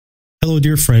Hello,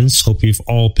 dear friends. Hope you've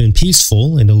all been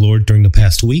peaceful in the Lord during the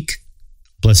past week.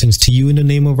 Blessings to you in the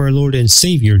name of our Lord and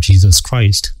Savior, Jesus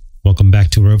Christ. Welcome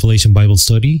back to Revelation Bible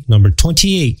Study number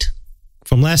 28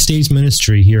 from last day's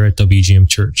ministry here at WGM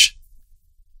Church.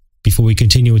 Before we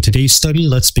continue with today's study,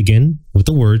 let's begin with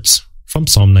the words from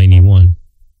Psalm 91.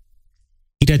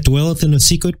 He that dwelleth in the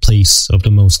secret place of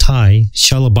the Most High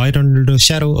shall abide under the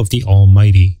shadow of the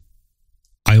Almighty.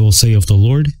 I will say of the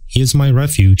Lord, He is my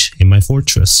refuge and my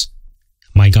fortress.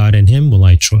 My God, in Him will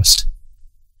I trust.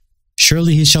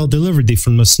 Surely He shall deliver thee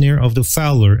from the snare of the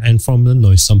fowler and from the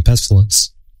noisome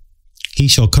pestilence. He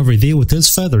shall cover thee with His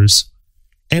feathers,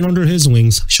 and under His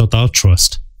wings shalt thou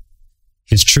trust.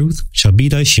 His truth shall be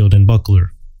thy shield and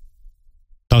buckler.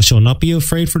 Thou shalt not be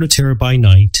afraid for the terror by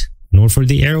night, nor for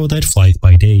the arrow that flieth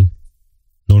by day,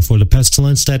 nor for the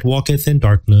pestilence that walketh in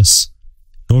darkness,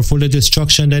 nor for the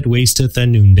destruction that wasteth at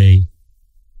noonday.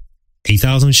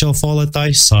 1,000 shall fall at thy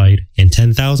side, and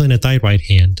 10,000 at thy right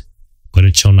hand, but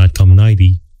it shall not come nigh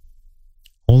thee.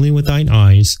 Only with thine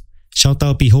eyes shalt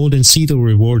thou behold and see the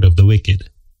reward of the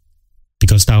wicked.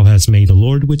 Because thou hast made the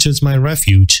Lord, which is my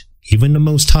refuge, even the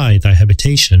Most High, thy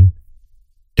habitation,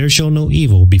 there shall no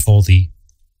evil befall thee,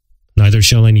 neither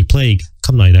shall any plague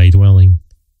come nigh thy dwelling.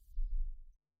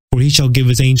 For He shall give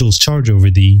His angels charge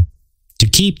over thee, to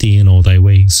keep thee in all thy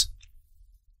ways.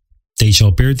 They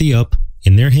shall bear thee up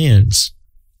in their hands,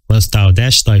 lest thou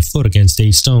dash thy foot against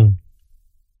a stone.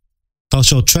 Thou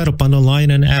shalt tread upon the lion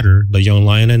and adder, the young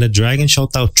lion and the dragon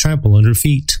shalt thou trample under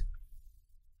feet.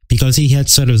 Because he hath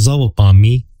set his love upon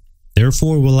me,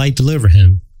 therefore will I deliver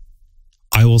him.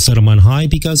 I will set him on high,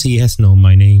 because he hath known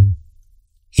my name.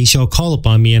 He shall call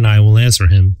upon me, and I will answer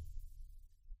him.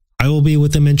 I will be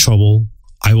with him in trouble.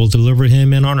 I will deliver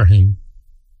him and honor him.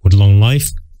 With long life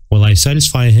will I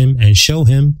satisfy him and show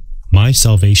him my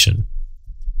salvation.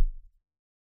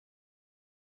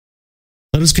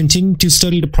 Let us continue to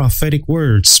study the prophetic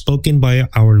words spoken by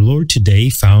our Lord today,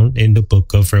 found in the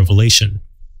book of Revelation.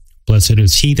 Blessed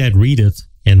is he that readeth,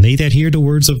 and they that hear the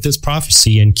words of this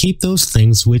prophecy, and keep those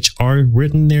things which are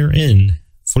written therein,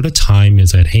 for the time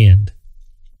is at hand.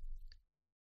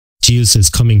 Jesus is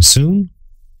coming soon.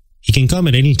 He can come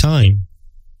at any time.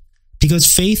 Because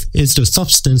faith is the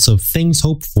substance of things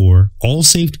hoped for, all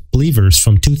saved believers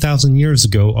from 2,000 years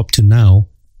ago up to now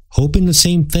hope in the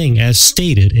same thing as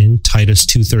stated in Titus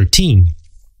 2:13,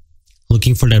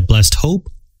 looking for that blessed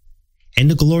hope and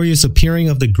the glorious appearing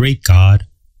of the great God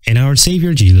and our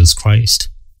Savior Jesus Christ.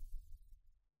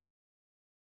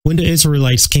 When the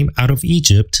Israelites came out of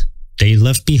Egypt, they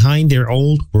left behind their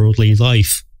old worldly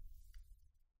life.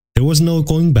 There was no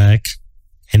going back,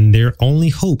 and their only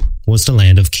hope was the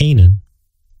land of Canaan.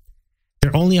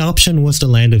 Their only option was the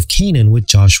land of Canaan, with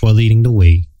Joshua leading the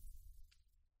way.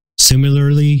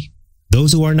 Similarly,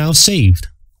 those who are now saved,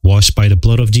 washed by the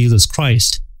blood of Jesus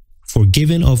Christ,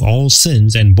 forgiven of all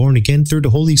sins and born again through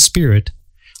the Holy Spirit,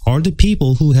 are the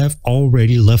people who have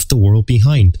already left the world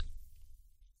behind.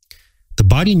 The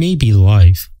body may be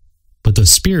alive, but the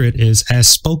spirit is, as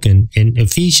spoken in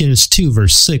Ephesians 2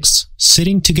 verse 6,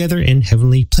 sitting together in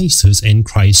heavenly places in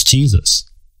Christ Jesus.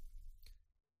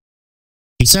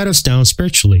 He sat us down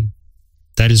spiritually.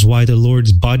 That is why the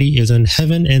Lord's body is in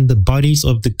heaven, and the bodies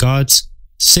of the God's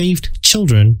saved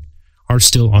children are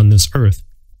still on this earth.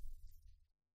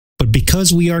 But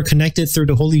because we are connected through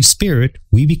the Holy Spirit,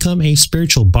 we become a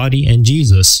spiritual body, and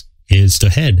Jesus is the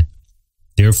head.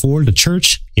 Therefore, the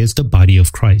church is the body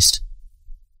of Christ.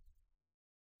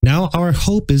 Now our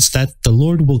hope is that the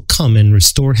Lord will come and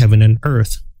restore heaven and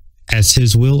earth, as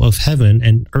His will of heaven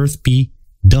and earth be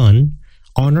done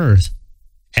on earth,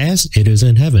 as it is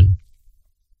in heaven.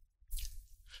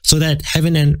 So that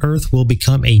heaven and earth will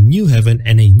become a new heaven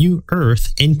and a new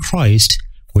earth in Christ,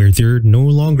 where there no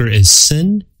longer is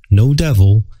sin, no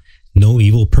devil, no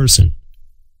evil person.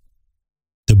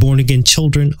 The born-again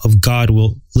children of God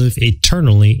will live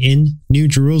eternally in New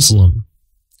Jerusalem.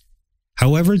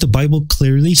 However, the Bible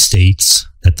clearly states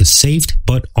that the saved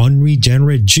but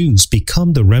unregenerate Jews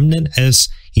become the remnant as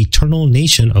eternal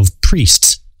nation of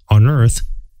priests on earth,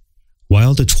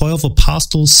 while the 12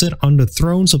 apostles sit on the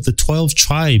thrones of the 12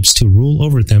 tribes to rule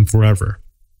over them forever.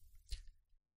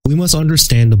 We must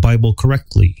understand the Bible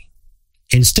correctly.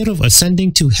 Instead of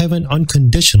ascending to heaven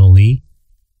unconditionally,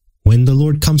 when the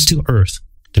Lord comes to earth,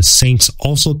 the saints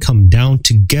also come down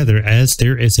together, as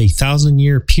there is a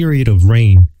 1,000-year period of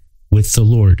reign with the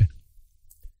Lord.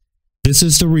 This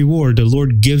is the reward the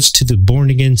Lord gives to the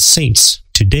born-again saints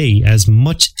today, as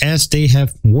much as they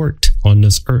have worked on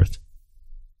this earth.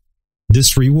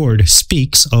 This reward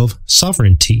speaks of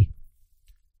sovereignty.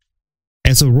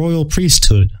 As a royal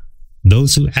priesthood,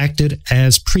 those who acted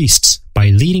as priests by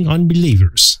leading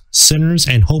unbelievers, sinners,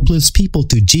 and hopeless people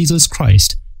to Jesus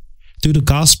Christ through the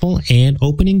gospel and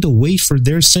opening the way for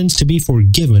their sins to be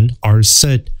forgiven, are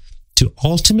said to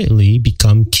ultimately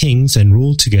become kings and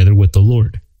rule together with the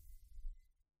Lord.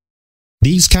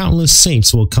 These countless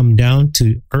saints will come down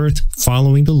to earth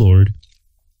following the Lord,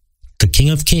 the King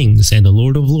of Kings and the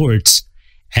Lord of Lords,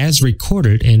 as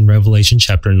recorded in Revelation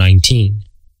chapter 19.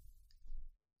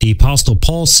 The Apostle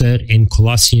Paul said in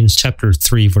Colossians chapter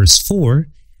 3 verse 4,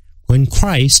 "When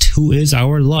Christ, who is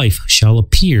our life, shall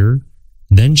appear,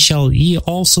 then shall ye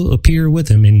also appear with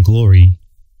him in glory."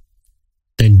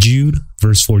 Then Jude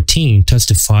verse 14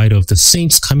 testified of the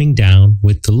saints coming down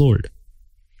with the Lord.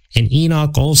 And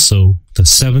Enoch also, the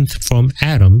seventh from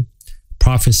Adam,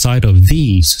 prophesied of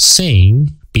these,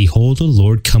 saying, "Behold, the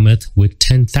Lord cometh with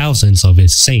 10,000s of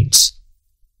his saints."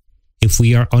 If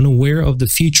we are unaware of the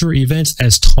future events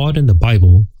as taught in the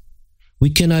Bible,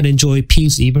 we cannot enjoy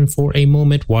peace even for a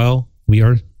moment while we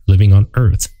are living on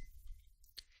earth.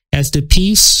 As the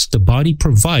peace the body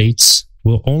provides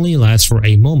will only last for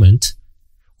a moment,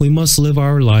 we must live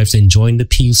our lives enjoying the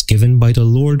peace given by the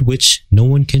Lord, which no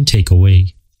one can take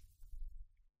away.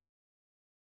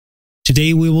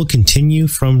 Today we will continue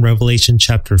from Revelation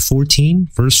chapter 14,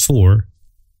 verse 4.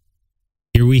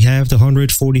 Here we have the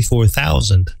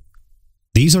 144,000.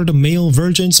 These are the male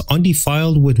virgins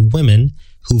undefiled with women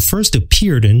who first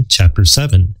appeared in chapter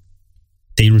 7.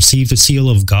 They received the seal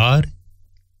of God,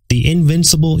 the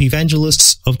invincible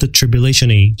evangelists of the tribulation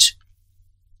age.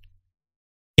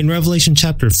 In Revelation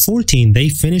chapter 14, they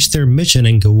finish their mission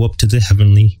and go up to the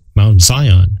heavenly Mount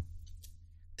Zion.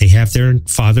 They have their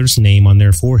Father's name on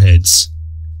their foreheads.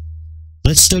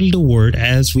 Let's study the word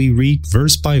as we read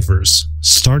verse by verse,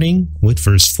 starting with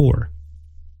verse 4.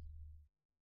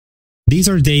 These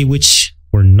are they which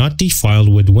were not defiled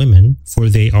with women, for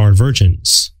they are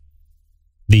virgins.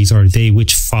 These are they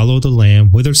which follow the Lamb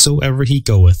whithersoever he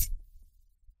goeth.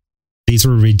 These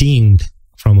were redeemed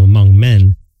from among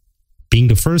men, being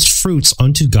the first fruits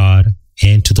unto God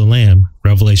and to the Lamb.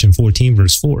 Revelation 14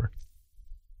 verse 4.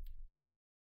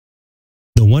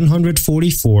 The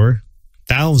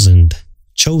 144,000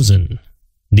 chosen.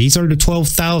 These are the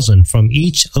 12,000 from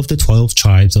each of the 12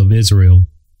 tribes of Israel.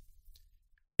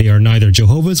 They are neither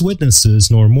Jehovah's Witnesses,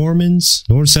 nor Mormons,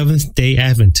 nor Seventh-day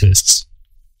Adventists.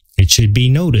 It should be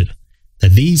noted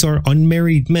that these are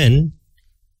unmarried men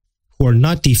who are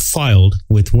not defiled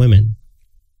with women.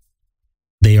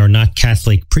 They are not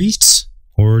Catholic priests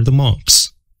or the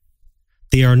monks.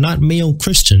 They are not male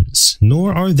Christians,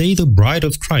 nor are they the bride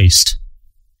of Christ.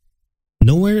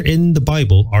 Nowhere in the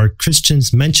Bible are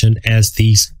Christians mentioned as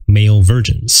these male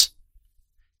virgins.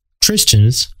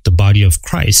 Christians, the body of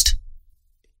Christ,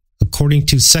 according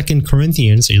to 2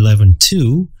 Corinthians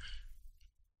 11:2,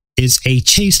 is a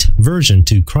chaste virgin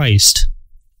to Christ.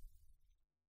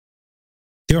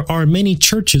 There are many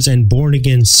churches and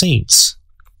born-again saints,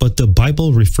 but the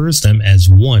Bible refers them as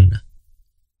one.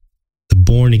 The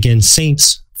born-again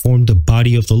saints form the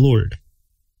body of the Lord.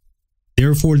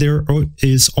 Therefore, there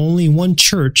is only one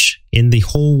church in the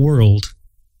whole world.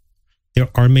 There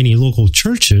are many local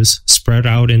churches spread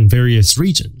out in various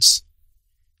regions.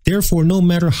 Therefore, no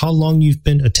matter how long you've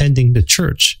been attending the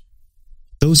church,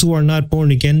 those who are not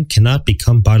born again cannot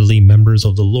become bodily members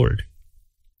of the Lord.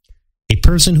 A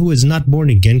person who is not born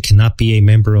again cannot be a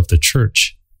member of the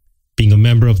church. Being a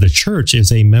member of the church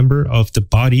is a member of the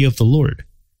body of the Lord.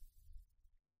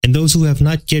 And those who have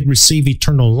not yet received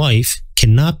eternal life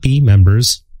cannot be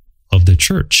members of the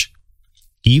church,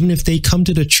 even if they come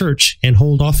to the church and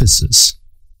hold offices.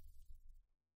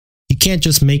 You can't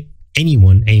just make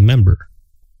anyone a member.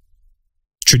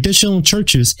 Traditional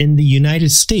churches in the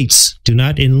United States do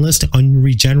not enlist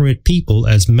unregenerate people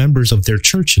as members of their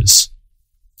churches.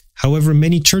 However,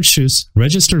 many churches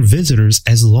register visitors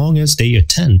as long as they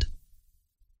attend.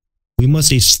 We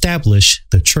must establish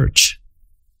the church,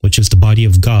 which is the body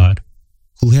of God,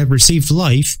 who have received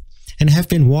life and have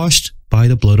been washed by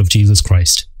the blood of Jesus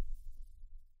Christ.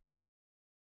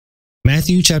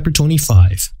 Matthew chapter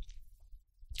 25,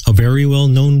 a very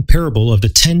well-known parable of the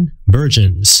 10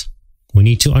 virgins. We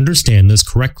need to understand this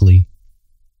correctly.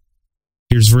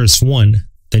 Here's verse 1.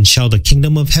 Then shall the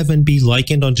kingdom of heaven be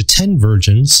likened unto 10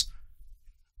 virgins,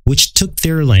 which took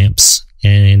their lamps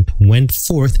and went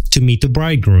forth to meet the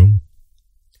bridegroom.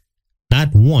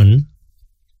 Not one,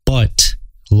 but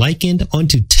likened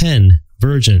unto 10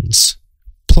 virgins,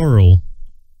 plural,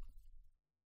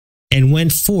 and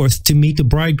went forth to meet the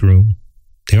bridegroom.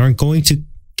 They aren't going to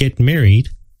get married.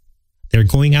 They're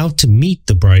going out to meet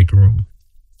the bridegroom.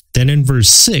 Then in verse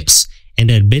 6,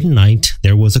 and at midnight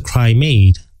there was a cry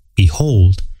made,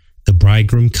 Behold, the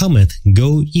bridegroom cometh,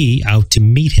 go ye out to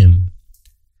meet him.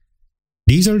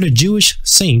 These are the Jewish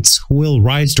saints who will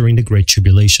rise during the Great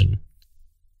Tribulation.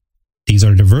 These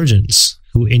are the virgins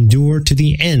who endure to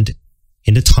the end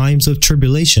in the times of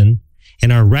tribulation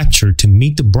and are raptured to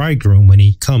meet the bridegroom when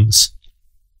he comes.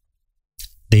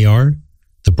 They are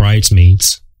the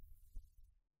bridesmaids.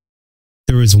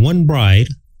 There is one bride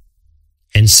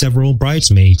and several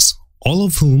bridesmaids, all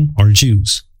of whom are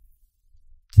Jews.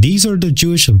 These are the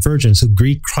Jewish virgins who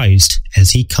greet Christ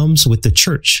as he comes with the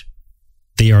church.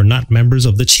 They are not members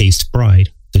of the chaste bride,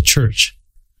 the church,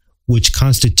 which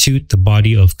constitute the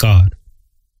body of God.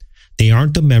 They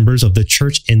aren't the members of the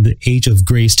church in the age of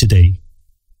grace today.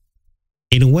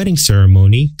 In a wedding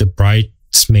ceremony, the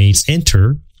bridesmaids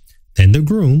enter, then the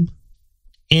groom,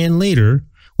 and later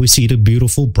we see the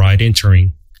beautiful bride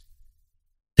entering.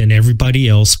 Then everybody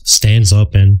else stands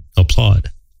up and applaud.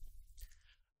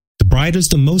 The bride is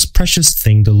the most precious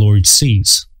thing the Lord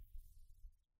sees.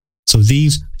 So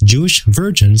these Jewish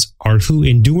virgins are who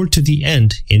endure to the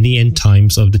end in the end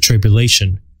times of the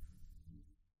tribulation,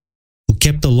 who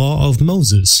kept the law of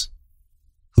Moses,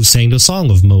 who sang the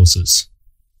song of Moses.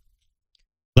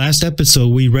 Last episode,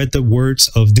 we read the words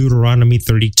of Deuteronomy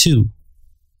 32.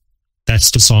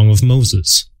 That's the song of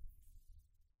Moses.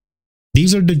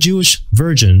 These are the Jewish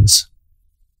virgins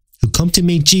who come to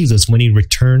meet Jesus when he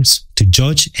returns to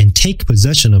judge and take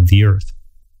possession of the earth.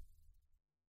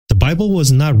 The Bible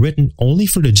was not written only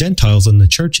for the Gentiles in the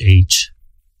church age.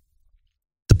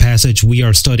 The passage we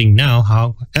are studying now,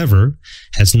 however,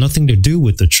 has nothing to do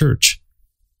with the church.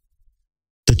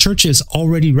 The church is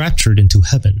already raptured into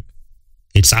heaven.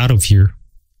 It's out of here.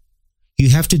 You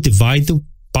have to divide the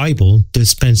Bible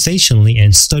dispensationally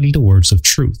and study the words of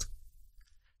truth.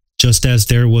 Just as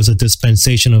there was a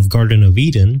dispensation of Garden of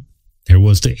Eden, there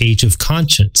was the age of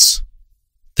conscience.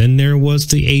 Then there was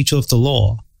the age of the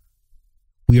law.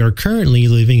 We are currently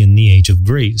living in the age of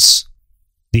grace.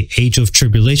 The age of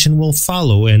tribulation will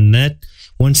follow, and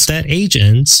once that age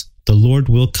ends, the Lord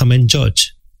will come and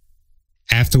judge.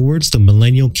 Afterwards, the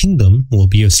millennial kingdom will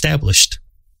be established.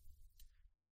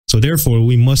 So therefore,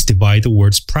 we must divide the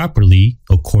words properly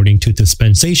according to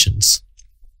dispensations.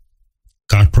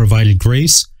 God provided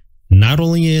grace not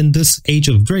only in this age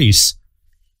of grace,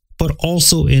 but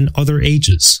also in other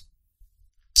ages,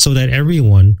 so that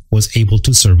everyone was able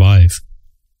to survive.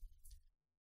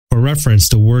 For reference,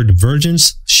 the word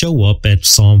virgins show up at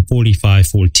Psalm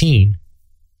 45:14.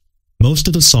 Most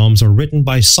of the Psalms are written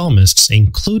by psalmists,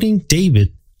 including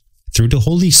David, through the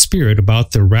Holy Spirit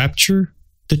about the rapture,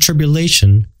 the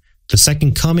tribulation, the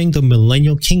second coming, the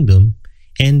millennial kingdom,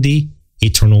 and the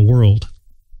eternal world.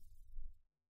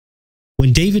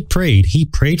 When David prayed, he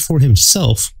prayed for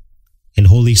himself, and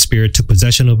Holy Spirit took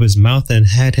possession of his mouth and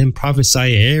had him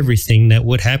prophesy everything that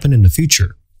would happen in the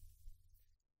future.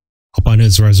 Upon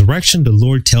his resurrection, the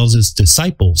Lord tells his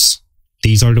disciples,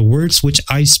 "These are the words which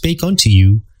I spake unto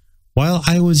you while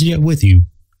I was yet with you,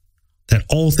 that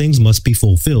all things must be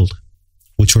fulfilled,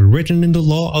 which were written in the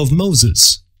law of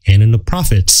Moses, and in the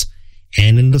prophets,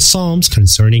 and in the Psalms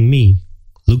concerning me."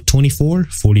 Luke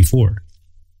 24:44.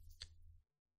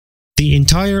 The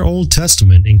entire Old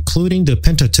Testament, including the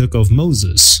Pentateuch of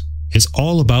Moses, is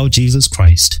all about Jesus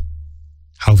Christ,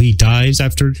 how he dies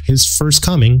after his first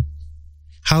coming,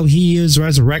 how he is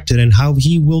resurrected, and how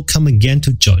he will come again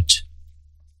to judge.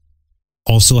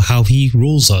 Also how he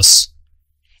rules us,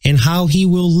 and how he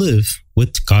will live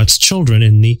with God's children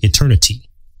in the eternity.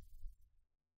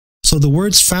 So the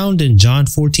words found in John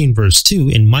 14 verse 2,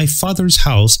 "In my Father's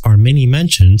house are many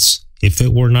mansions. If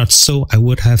it were not so, I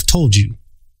would have told you.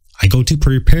 I go to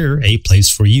prepare a place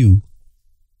for you,"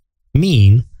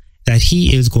 mean that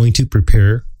he is going to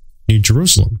prepare New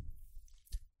Jerusalem.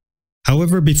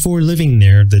 However, before living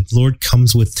there, the Lord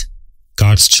comes with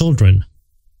God's children,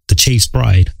 the chaste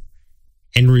bride,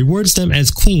 and rewards them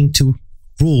as queen to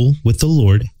rule with the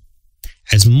Lord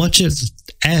as much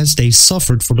as they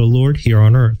suffered for the Lord here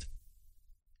on earth.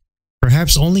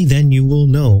 Perhaps only then you will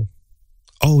know,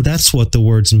 oh, that's what the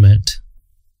words meant.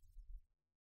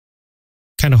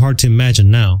 Kind of hard to imagine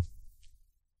now.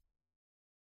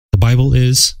 The Bible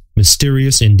is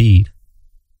mysterious indeed.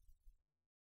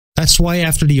 That's why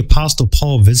after the Apostle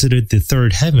Paul visited the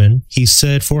third heaven, he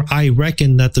said, "For I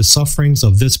reckon that the sufferings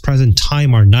of this present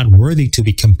time are not worthy to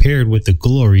be compared with the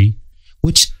glory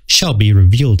which shall be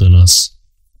revealed in us."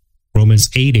 Romans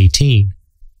 8:18.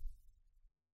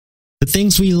 The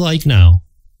things we like now,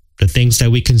 the things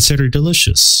that we consider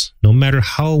delicious, no matter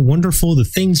how wonderful the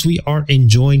things we are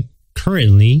enjoying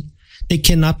currently, they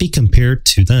cannot be compared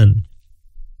to then.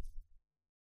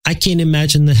 I can't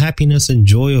imagine the happiness and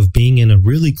joy of being in a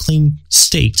really clean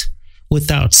state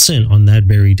without sin on that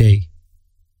very day.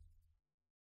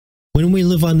 When we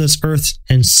live on this earth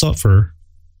and suffer,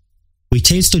 we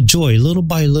taste the joy little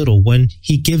by little when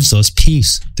He gives us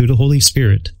peace through the Holy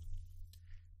Spirit.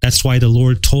 That's why the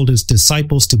Lord told His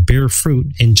disciples to bear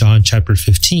fruit in John chapter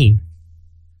 15.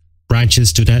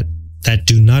 Branches that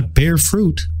do not bear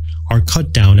fruit are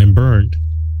cut down and burned.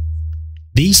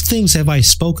 These things have I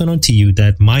spoken unto you,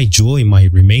 that my joy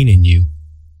might remain in you,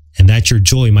 and that your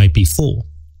joy might be full.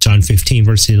 John 15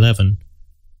 verse 11.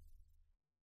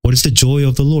 What is the joy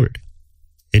of the Lord?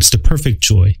 It's the perfect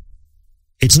joy.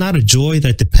 It's not a joy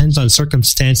that depends on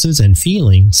circumstances and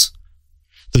feelings.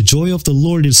 The joy of the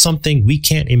Lord is something we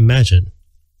can't imagine,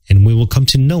 and we will come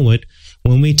to know it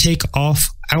when we take off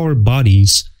our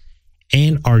bodies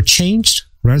and are changed,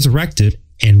 resurrected,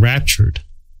 and raptured.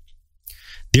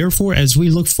 Therefore, as we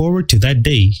look forward to that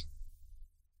day,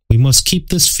 we must keep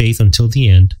this faith until the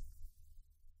end.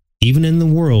 Even in the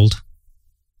world,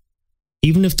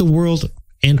 even if the world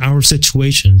and our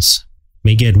situations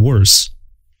may get worse,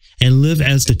 and live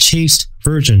as the chaste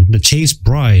virgin, the chaste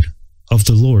bride of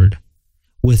the Lord,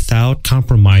 without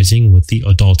compromising with the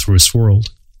adulterous world.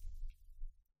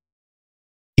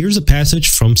 Here's a passage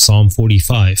from Psalm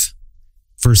 45,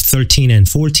 verse 13 and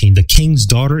 14. The king's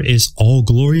daughter is all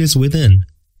glorious within.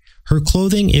 Her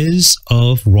clothing is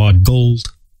of wrought gold.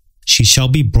 She shall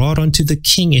be brought unto the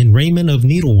king in raiment of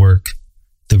needlework.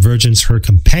 The virgins her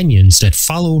companions that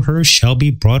follow her shall be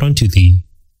brought unto thee.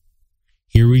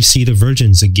 Here we see the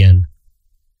virgins again.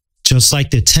 Just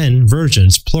like the 10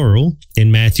 virgins, plural,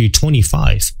 in Matthew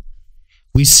 25,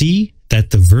 we see that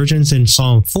the virgins in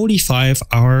Psalm 45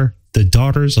 are the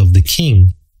daughters of the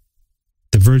king.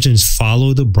 The virgins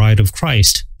follow the bride of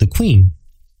Christ, the queen.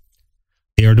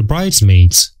 They are the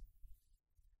bridesmaids.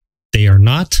 They are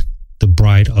not the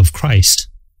bride of Christ.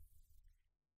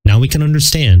 Now we can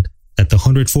understand that the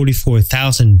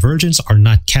 144,000 virgins are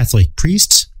not Catholic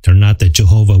priests, they're not the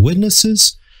Jehovah's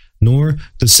Witnesses, nor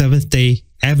the Seventh-day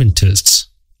Adventists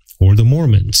or the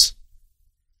Mormons.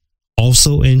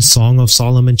 Also in Song of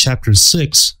Solomon chapter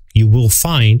 6, you will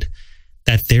find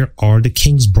that there are the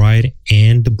king's bride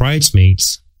and the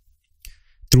bridesmaids.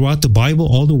 Throughout the Bible,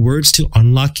 all the words to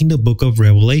unlocking the book of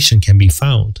Revelation can be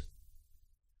found.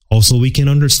 Also, we can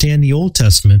understand the Old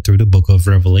Testament through the book of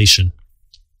Revelation.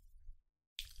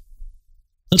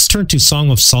 Let's turn to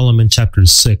Song of Solomon chapter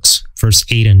 6, verse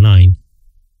 8 and 9.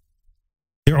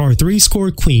 There are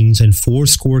 80 queens and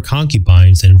 80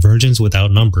 concubines and virgins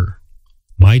without number.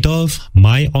 My dove,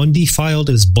 my undefiled,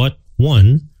 is but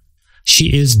one.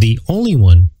 She is the only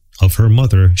one of her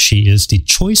mother. She is the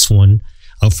choice one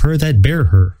of her that bare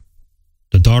her.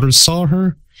 The daughters saw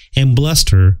her and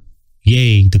blessed her,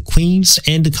 yea, the queens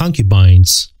and the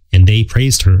concubines, and they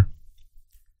praised her.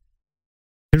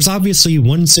 There's obviously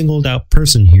one singled out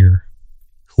person here,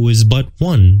 who is but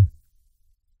one.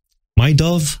 My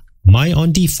dove, my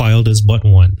undefiled, is but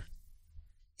one.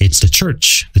 It's the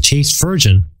church, the chaste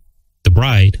virgin, the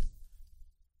bride.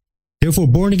 Therefore,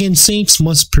 born-again saints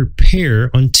must prepare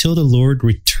until the Lord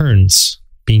returns,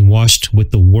 being washed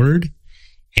with the word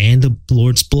and the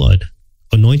Lord's blood,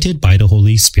 anointed by the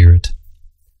Holy Spirit.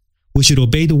 We should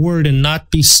obey the word and not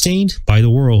be stained by the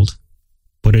world.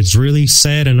 But it's really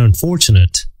sad and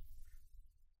unfortunate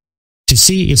to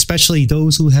see, especially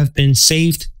those who have been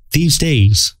saved these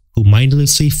days, who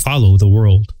mindlessly follow the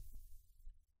world.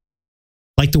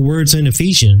 Like the words in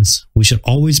Ephesians, we should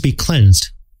always be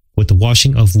cleansed with the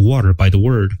washing of water by the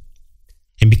word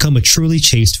and become a truly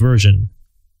chaste virgin.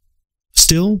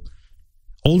 Still,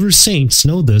 older saints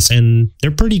know this, and they're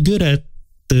pretty good at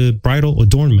the bridal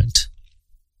adornment.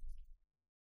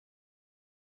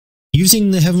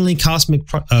 Using the heavenly cosmetic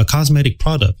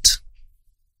product,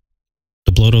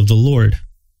 the blood of the Lord,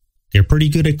 they're pretty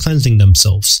good at cleansing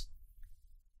themselves.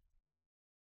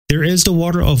 There is the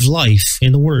water of life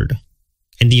in the Word,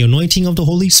 and the anointing of the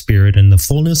Holy Spirit and the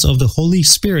fullness of the Holy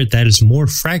Spirit that is more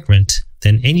fragrant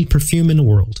than any perfume in the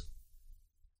world.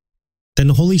 Then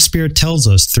the Holy Spirit tells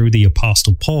us through the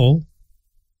Apostle Paul,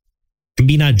 "And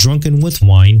be not drunken with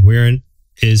wine, wherein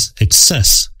is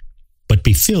excess, but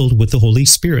be filled with the Holy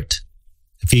Spirit."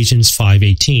 Ephesians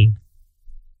 5:18.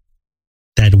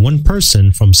 That one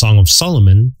person from Song of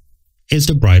Solomon is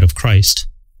the bride of Christ.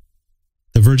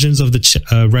 The virgins of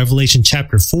the Revelation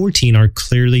chapter 14 are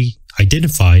clearly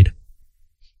identified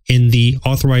in the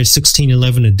authorized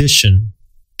 1611 edition,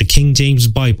 the King James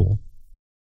Bible.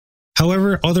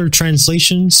 However, other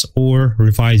translations or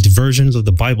revised versions of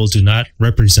the Bible do not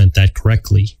represent that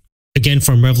correctly. Again,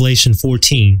 from Revelation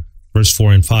 14, verse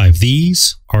 4 and 5,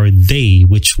 "These are they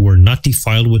which were not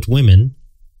defiled with women,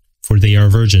 for they are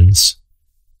virgins.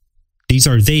 These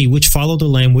are they which follow the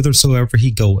Lamb whithersoever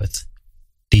he goeth.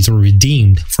 These are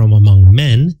redeemed from among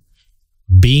men,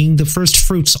 being the first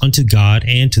fruits unto God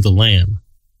and to the Lamb.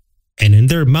 And in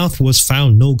their mouth was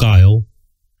found no guile,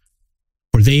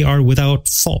 for they are without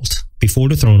fault before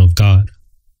the throne of God.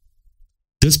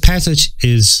 This passage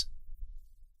is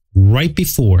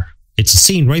it's a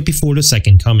scene right before the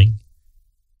second coming.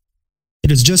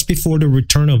 It is just before the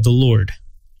return of the Lord.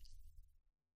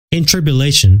 In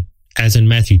tribulation, as in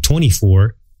Matthew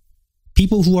 24,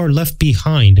 people who are left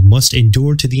behind must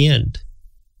endure to the end.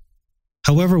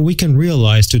 However, we can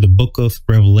realize through the book of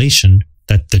Revelation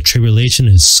that the tribulation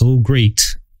is so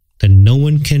great that no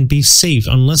one can be saved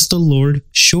unless the Lord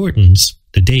shortens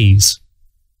the days.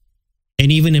 And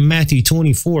even in Matthew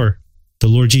 24, the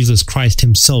Lord Jesus Christ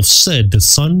himself said, "The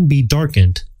sun be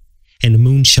darkened, and the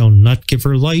moon shall not give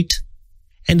her light,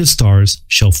 and the stars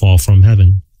shall fall from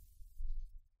heaven."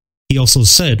 He also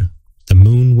said the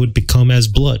moon would become as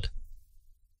blood.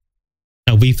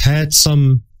 Now, we've had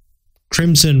some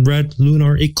crimson red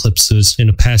lunar eclipses in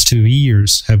the past 2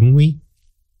 years, haven't we?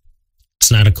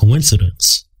 It's not a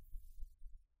coincidence.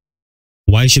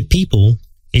 Why should people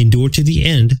endure to the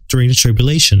end during the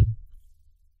tribulation?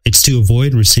 It's to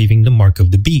avoid receiving the mark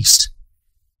of the beast.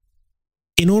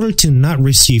 In order to not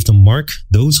receive the mark,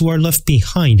 those who are left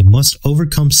behind must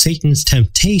overcome Satan's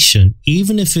temptation,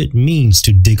 even if it means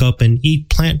to dig up and eat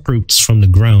plant roots from the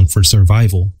ground for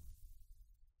survival.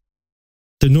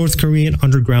 The North Korean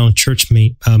underground church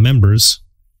members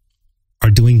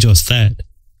are doing just that,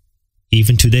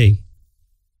 even today.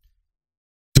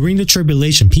 During the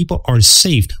tribulation, people are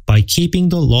saved by keeping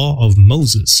the law of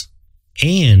Moses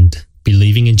and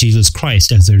believing in Jesus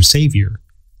Christ as their Savior.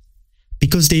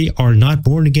 Because they are not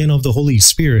born again of the Holy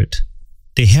Spirit,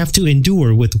 they have to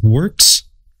endure with works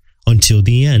until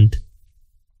the end.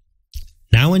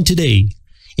 Now and today,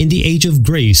 in the age of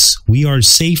grace, we are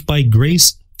saved by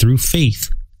grace through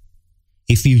faith.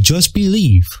 If you just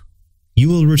believe, you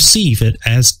will receive it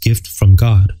as gift from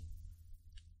God.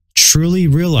 Truly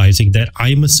realizing that I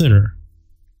am a sinner,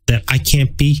 that I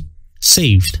can't be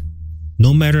saved.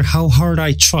 No matter how hard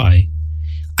I try,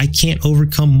 I can't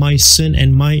overcome my sin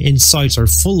and my insides are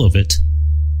full of it.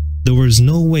 There is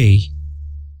no way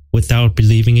without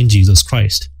believing in Jesus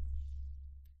Christ.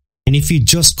 And if you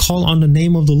just call on the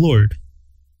name of the Lord,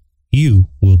 you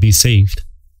will be saved.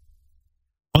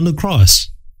 On the cross,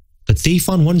 the thief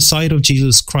on one side of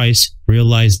Jesus Christ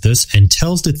realized this and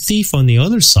tells the thief on the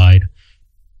other side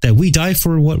that we die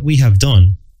for what we have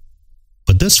done,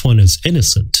 but this one is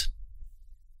innocent.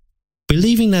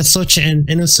 Believing that such an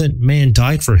innocent man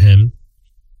died for him,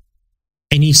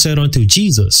 and he said unto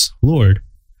Jesus, "Lord,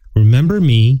 remember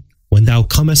me when thou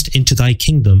comest into thy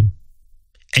kingdom."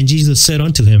 And Jesus said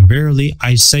unto him, "Verily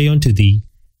I say unto thee,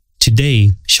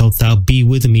 today shalt thou be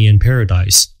with me in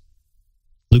paradise."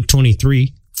 Luke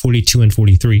 23:42 and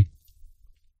 43.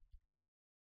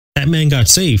 That man got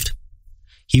saved.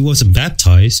 He wasn't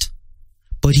baptized,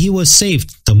 but he was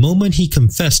saved the moment he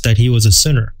confessed that he was a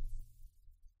sinner.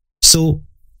 So,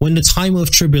 when the time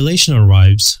of tribulation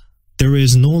arrives, there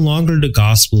is no longer the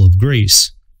gospel of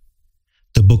grace.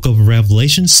 The book of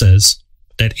Revelation says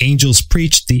that angels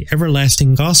preach the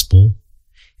everlasting gospel,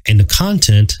 and the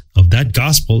content of that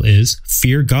gospel is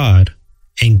fear God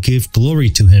and give glory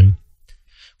to him,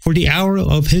 for the hour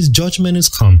of his judgment is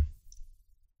come,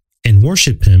 and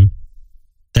worship him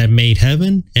that made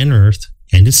heaven and earth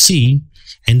and the sea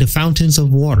and the fountains of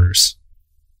waters.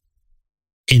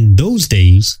 In those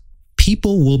days,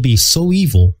 people will be so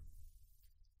evil,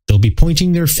 they'll be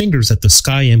pointing their fingers at the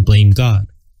sky and blame God.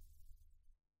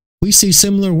 We see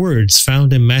similar words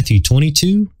found in Matthew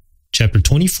 22, chapter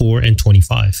 24 and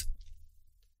 25.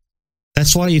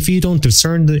 That's why if you don't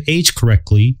discern the age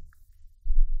correctly,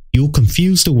 you'll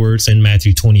confuse the words in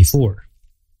Matthew 24.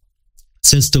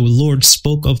 Since the Lord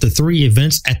spoke of the three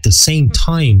events at the same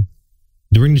time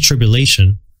during the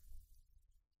tribulation,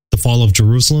 the fall of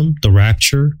Jerusalem, the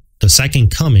rapture, the second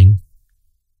coming,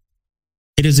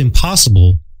 it is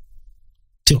impossible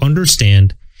to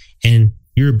understand, and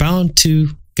you're bound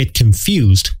to get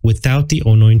confused without the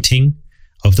anointing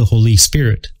of the Holy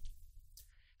Spirit.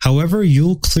 However,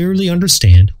 you'll clearly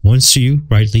understand once you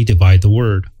rightly divide the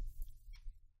word.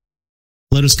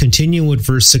 Let us continue with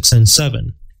verse 6 and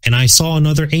 7. And I saw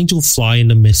another angel fly in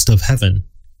the midst of heaven,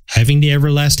 having the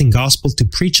everlasting gospel to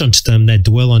preach unto them that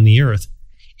dwell on the earth,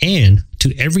 and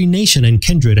to every nation and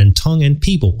kindred and tongue and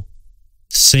people,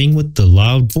 saying with the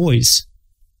loud voice,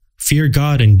 Fear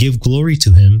God and give glory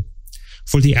to him,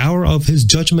 for the hour of his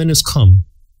judgment is come,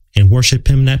 and worship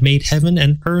him that made heaven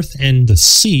and earth and the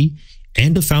sea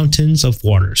and the fountains of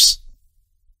waters.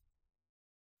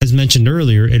 As mentioned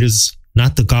earlier, it is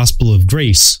not the gospel of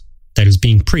grace that is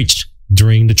being preached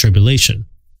during the tribulation,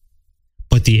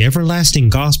 but the everlasting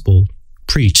gospel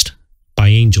preached by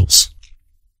angels.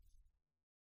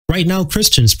 Right now,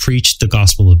 Christians preach the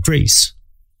gospel of grace,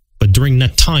 but during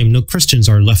that time, no Christians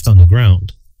are left on the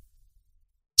ground.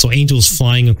 So angels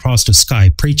flying across the sky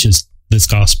preaches this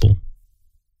gospel.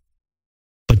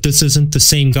 But this isn't the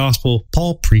same gospel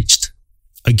Paul preached.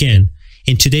 Again,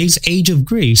 in today's age of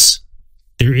grace,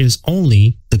 there is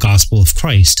only the gospel of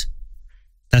Christ.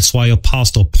 That's why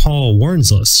Apostle Paul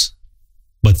warns us,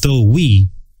 "But though we,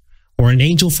 or an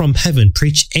angel from heaven,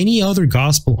 preach any other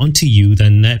gospel unto you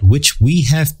than that which we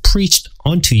have preached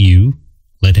unto you,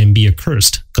 let him be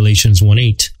accursed." Galatians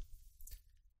 1:8.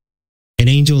 An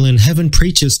angel in heaven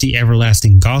preaches the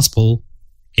everlasting gospel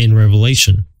in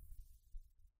Revelation.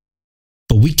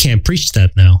 But we can't preach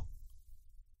that now.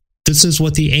 This is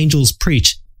what the angels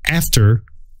preach after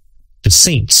the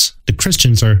saints, the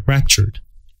Christians, are raptured.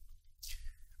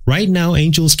 Right now,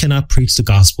 angels cannot preach the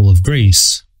gospel of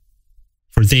grace,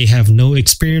 for they have no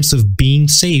experience of being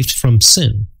saved from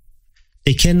sin.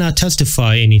 They cannot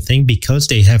testify anything because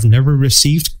they have never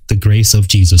received the grace of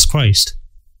Jesus Christ.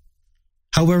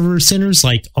 However, sinners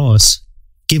like us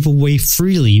give away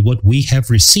freely what we have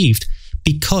received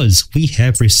because we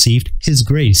have received His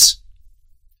grace.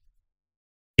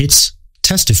 It's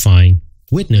testifying,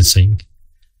 witnessing.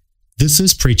 This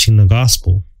is preaching the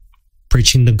gospel.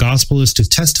 Preaching the gospel is to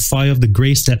testify of the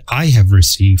grace that I have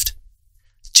received.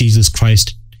 Jesus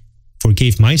Christ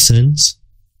forgave my sins,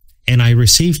 and I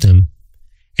received them,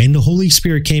 and the Holy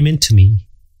Spirit came into me,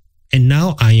 and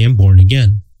now I am born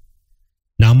again.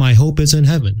 Now my hope is in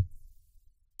heaven.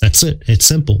 That's it. It's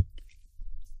simple.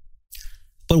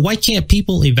 But why can't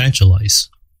people evangelize?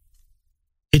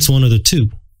 It's one of the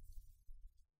two.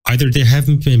 Either they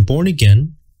haven't been born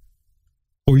again,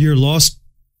 or you lost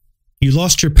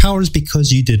your powers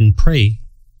because you didn't pray.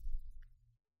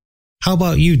 How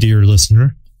about you, dear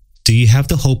listener? Do you have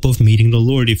the hope of meeting the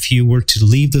Lord if you were to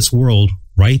leave this world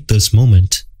right this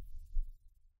moment?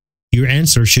 Your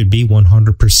answer should be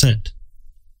 100%,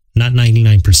 not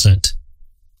 99%.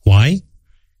 Why?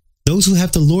 Those who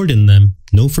have the Lord in them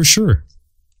know for sure.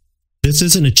 This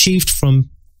isn't achieved from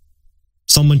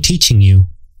someone teaching you.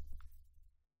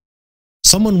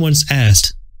 Someone once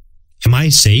asked, "Am I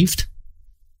saved?"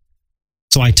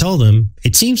 So I tell them,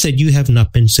 "It seems that you have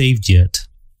not been saved yet.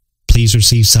 Please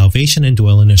receive salvation and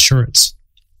dwell in assurance."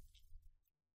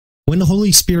 When the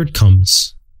Holy Spirit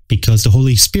comes, because the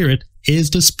Holy Spirit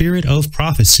is the spirit of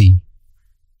prophecy,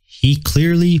 He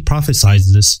clearly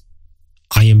prophesies this,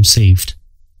 "I am saved."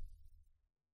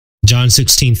 John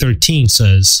 16:13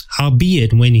 says,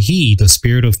 "Howbeit when He, the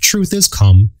Spirit of truth, is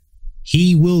come,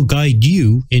 He will guide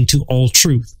you into all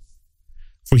truth.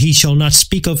 For He shall not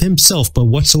speak of Himself, but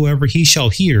whatsoever He shall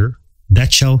hear,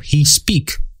 that shall He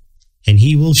speak, and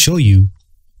He will show you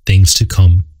things to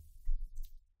come."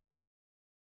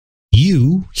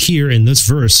 You, here in this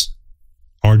verse,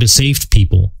 are the saved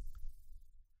people.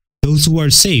 Those who are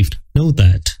saved know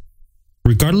that.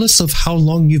 Regardless of how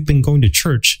long you've been going to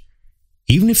church,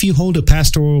 even if you hold a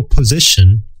pastoral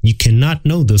position, you cannot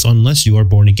know this unless you are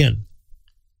born again.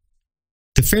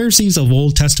 The Pharisees of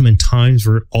Old Testament times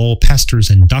were all pastors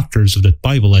and doctors of the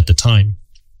Bible at the time.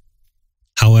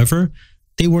 However,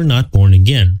 they were not born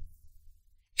again.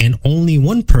 And only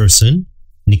one person,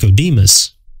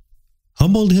 Nicodemus,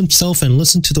 humbled himself and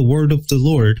listened to the word of the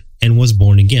Lord and was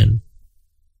born again.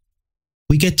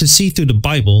 We get to see through the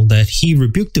Bible that he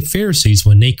rebuked the Pharisees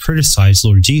when they criticized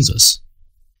Lord Jesus.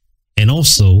 And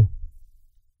also,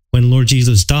 when Lord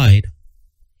Jesus died,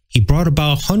 he brought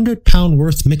about 100-pound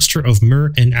worth mixture of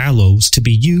myrrh and aloes to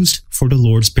be used for the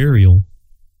Lord's burial.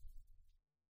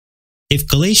 If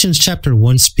Galatians chapter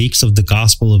 1 speaks of the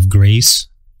gospel of grace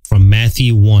from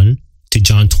Matthew 1 to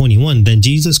John 21, then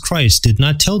Jesus Christ did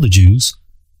not tell the Jews,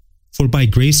 "For by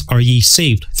grace are ye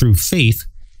saved through faith,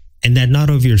 and that not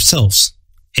of yourselves.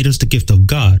 It is the gift of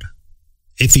God."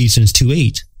 Ephesians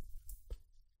 2:8.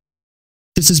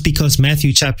 This is because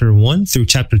Matthew chapter 1 through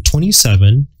chapter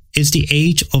 27 is the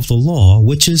age of the law,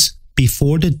 which is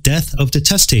before the death of the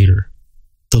testator,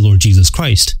 the Lord Jesus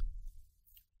Christ.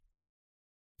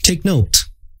 Take note,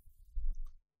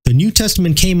 the New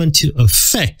Testament came into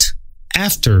effect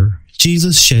after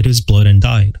Jesus shed his blood and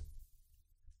died.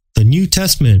 The New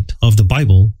Testament of the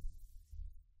Bible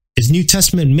is New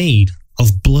Testament made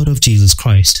of blood of Jesus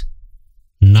Christ,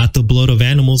 not the blood of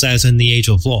animals as in the age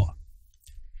of law.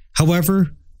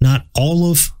 However, not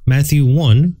all of Matthew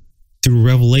 1 through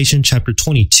Revelation chapter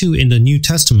 22 in the New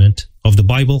Testament of the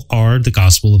Bible are the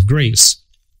gospel of grace.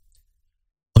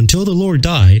 Until the Lord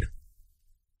died,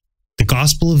 the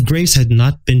gospel of grace had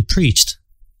not been preached.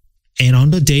 And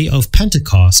on the day of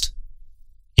Pentecost,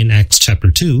 in Acts chapter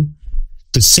 2,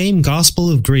 the same gospel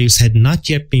of grace had not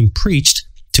yet been preached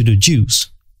to the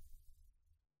Jews.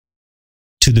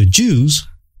 To the Jews,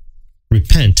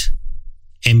 repent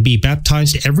and be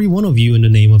baptized, every one of you, in the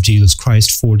name of Jesus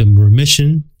Christ for the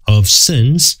remission of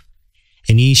sins,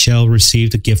 and ye shall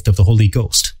receive the gift of the Holy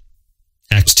Ghost.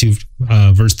 Acts 2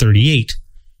 verse 38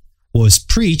 was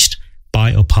preached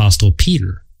by Apostle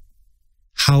Peter.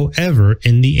 However,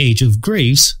 in the age of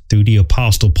grace, through the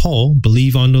Apostle Paul,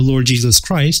 believe on the Lord Jesus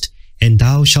Christ, and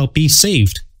thou shalt be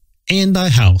saved, and thy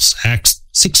house. Acts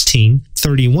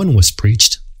 16:31 was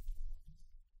preached.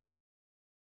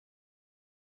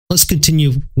 Let's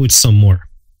continue with some more.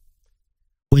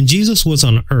 When Jesus was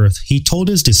on earth, he told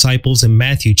his disciples in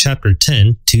Matthew chapter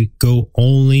 10 to go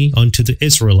only unto the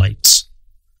Israelites.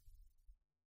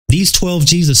 These 12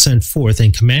 Jesus sent forth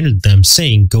and commanded them,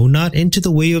 saying, Go not into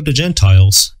the way of the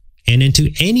Gentiles, and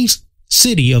into any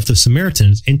city of the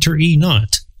Samaritans enter ye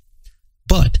not,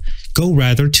 but go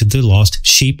rather to the lost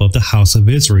sheep of the house of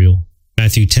Israel.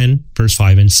 Matthew 10, verse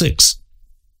 5 and 6.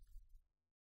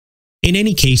 In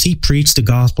any case, he preached the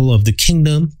gospel of the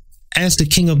kingdom as the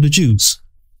King of the Jews.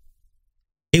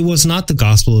 It was not the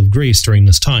gospel of grace during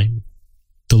this time.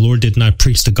 The Lord did not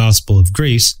preach the gospel of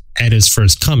grace at his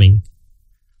first coming.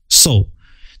 So,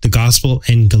 the gospel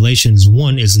in Galatians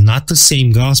 1 is not the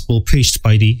same gospel preached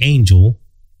by the angel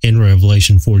in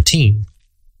Revelation 14.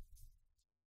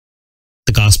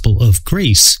 The gospel of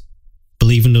grace,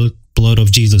 believe in the blood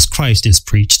of Jesus Christ, is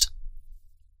preached.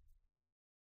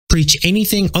 Preach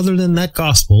anything other than that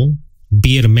gospel,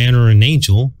 be it a man or an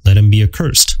angel, let him be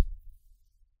accursed.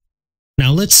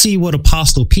 Now let's see what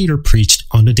Apostle Peter preached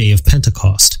on the day of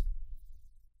Pentecost.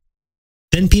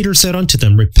 Then Peter said unto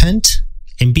them, Repent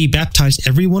and be baptized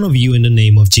every one of you in the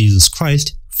name of Jesus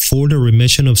Christ for the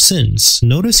remission of sins.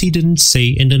 Notice he didn't say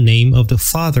in the name of the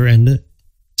Father and the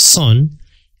Son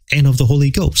and of the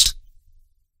Holy Ghost.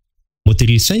 What did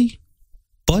he say?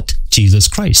 But Jesus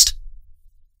Christ.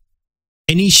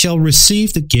 And ye shall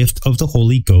receive the gift of the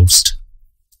Holy Ghost.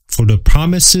 For the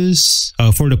promise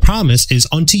is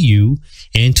unto you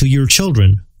and to your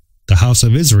children, the house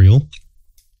of Israel,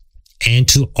 and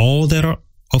to all that are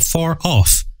afar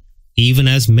off, even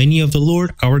as many of the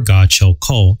Lord our God shall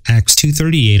call. Acts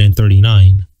 2:38 and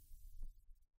 39.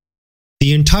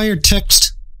 The entire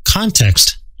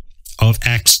context of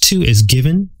Acts 2 is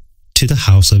given to the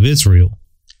house of Israel.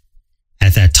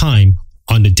 At that time,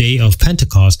 on the day of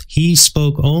Pentecost, he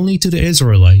spoke only to the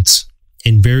Israelites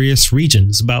in various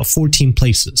regions, about 14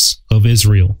 places of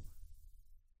Israel.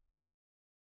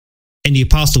 And the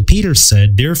Apostle Peter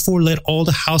said, Therefore let all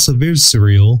the house of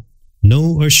Israel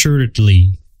know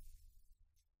assuredly.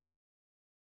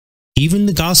 Even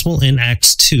the gospel in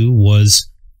Acts 2 was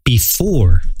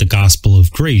before the gospel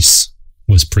of grace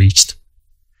was preached.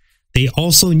 They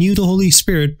also knew the Holy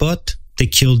Spirit, but they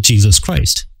killed Jesus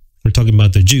Christ. We're talking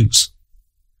about the Jews.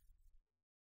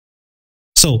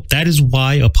 So that is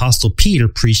why Apostle Peter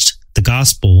preached the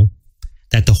gospel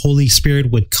that the Holy Spirit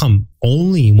would come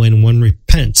only when one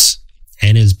repents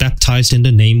and is baptized in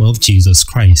the name of Jesus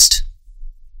Christ.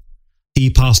 The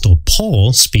Apostle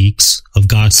Paul speaks of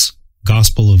God's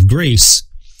gospel of grace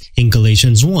in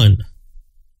Galatians 1,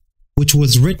 which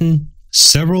was written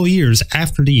several years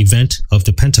after the event of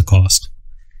the Pentecost.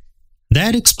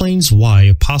 That explains why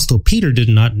Apostle Peter did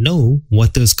not know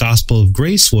what this gospel of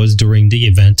grace was during the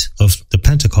event of the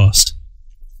Pentecost.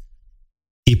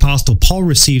 The Apostle Paul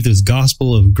received this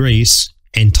gospel of grace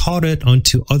and taught it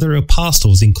unto other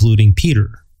apostles, including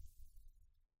Peter.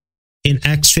 In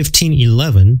Acts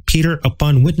 15:11, Peter,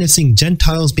 upon witnessing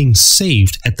Gentiles being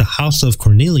saved at the house of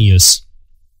Cornelius,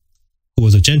 who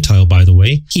was a Gentile, by the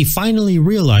way, he finally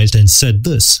realized and said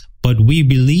this, But we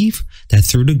believe that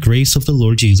through the grace of the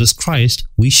Lord Jesus Christ,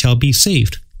 we shall be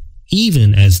saved,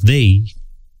 even as they.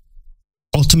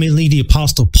 Ultimately, the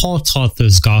Apostle Paul taught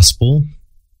this gospel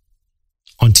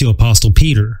unto Apostle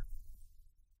Peter.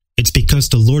 It's because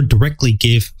the Lord directly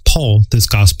gave Paul this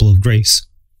gospel of grace.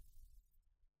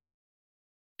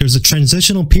 There's a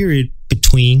transitional period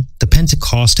between the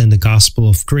Pentecost and the gospel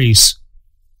of grace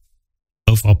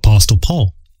of Apostle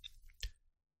Paul.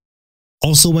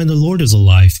 Also, when the Lord is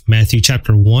alive, Matthew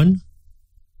chapter 1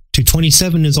 to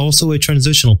 27 is also a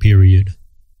transitional period.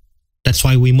 That's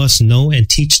why we must know and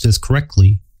teach this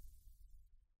correctly.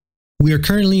 We are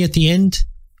currently at the end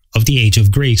of the age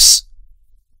of grace.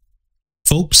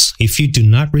 Folks, if you do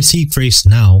not receive grace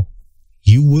now,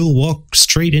 you will walk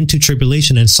straight into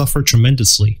tribulation and suffer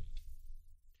tremendously.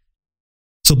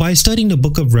 So by studying the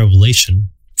book of Revelation,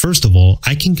 first of all,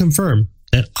 I can confirm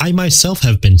that I myself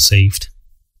have been saved,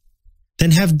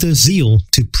 then have the zeal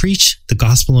to preach the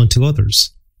gospel unto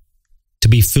others, to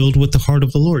be filled with the heart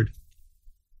of the Lord.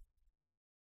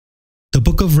 The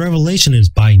book of Revelation is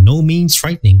by no means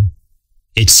frightening.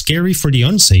 It's scary for the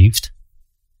unsaved,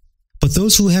 but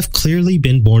those who have clearly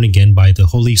been born again by the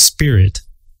Holy Spirit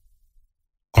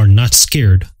are not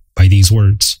scared by these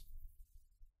words.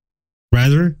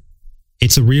 Rather,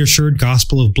 it's a reassured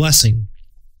gospel of blessing.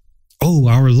 Oh,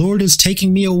 our Lord is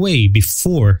taking me away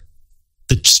before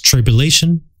the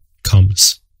tribulation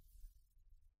comes.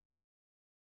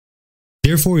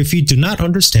 Therefore, if you do not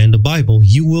understand the Bible,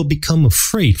 you will become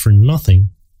afraid for nothing.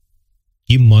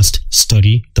 You must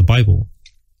study the Bible.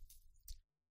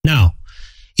 Now,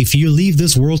 if you leave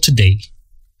this world today,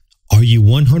 are you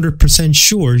 100%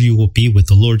 sure you will be with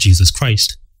the Lord Jesus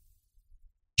Christ?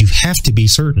 You have to be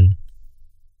certain.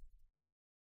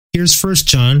 Here's 1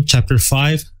 John chapter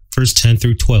 5, verse 10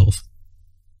 through 12.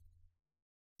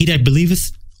 He that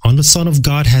believeth on the Son of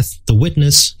God hath the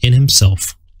witness in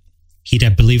himself. He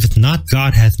that believeth not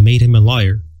God hath made him a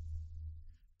liar,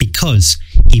 because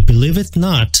he believeth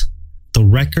not the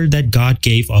record that God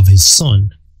gave of his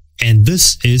Son. And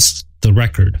this is the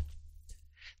record,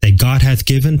 that God hath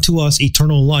given to us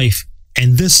eternal life,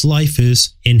 and this life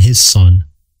is in his Son.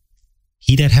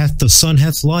 He that hath the Son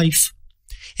hath life,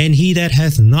 and he that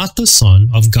hath not the Son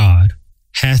of God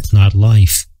hath not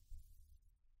life.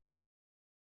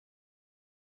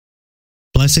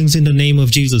 Blessings in the name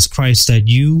of Jesus Christ, that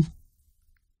you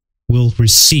will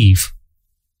receive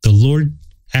the Lord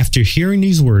after hearing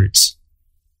these words,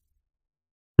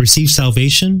 receive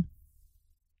salvation,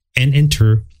 and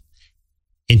enter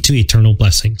into eternal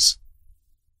blessings.